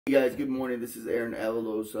Hey guys, good morning. This is Aaron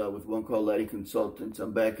Avalos with One Call Lighting Consultants.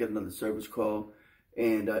 I'm back at another service call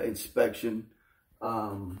and inspection.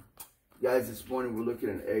 Guys, this morning we're looking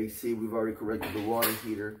at AC. We've already corrected the water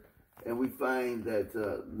heater, and we find that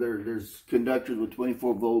there's conductors with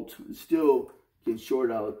 24 volts still can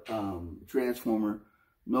short out transformer,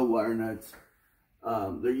 no wire nuts.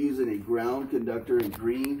 They're using a ground conductor, a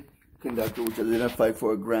green conductor, which is identified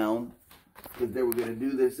for a ground. If they were going to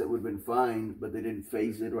do this, that would have been fine, but they didn't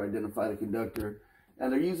phase it or identify the conductor.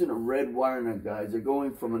 And they're using a red wire nut, guys. They're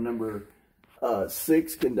going from a number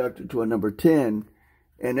 6 conductor to a number 10,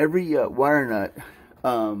 and every wire nut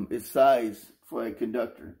is sized for a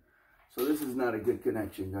conductor. So this is not a good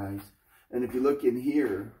connection, guys. And if you look in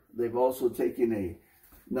here, they've also taken a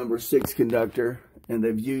number 6 conductor and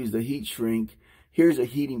they've used a heat shrink. Here's a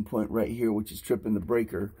heating point right here, which is tripping the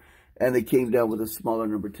breaker, and they came down with a smaller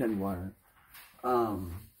number 10 wire.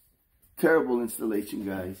 Terrible installation,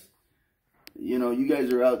 guys. You know, you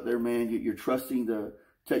guys are out there, man. You're trusting the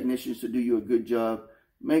technicians to do you a good job.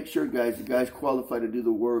 Make sure, guys, the guys qualify to do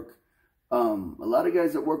the work. A lot of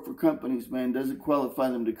guys that work for companies, man, doesn't qualify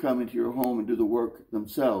them to come into your home and do the work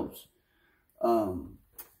themselves. And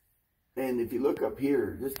if you look up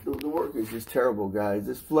here, the work is just terrible, guys.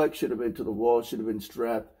 This flex should have been to the wall, should have been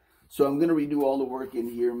strapped. So I'm going to redo all the work in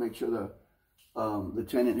here, make sure the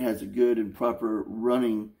tenant has a good and proper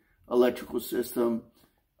running electrical system.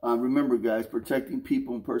 Remember, guys, protecting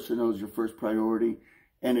people and personnel is your first priority,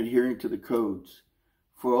 and adhering to the codes.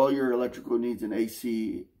 For all your electrical needs and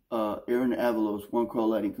AC, Aaron Avalos, One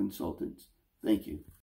Call Lighting Consultants. Thank you.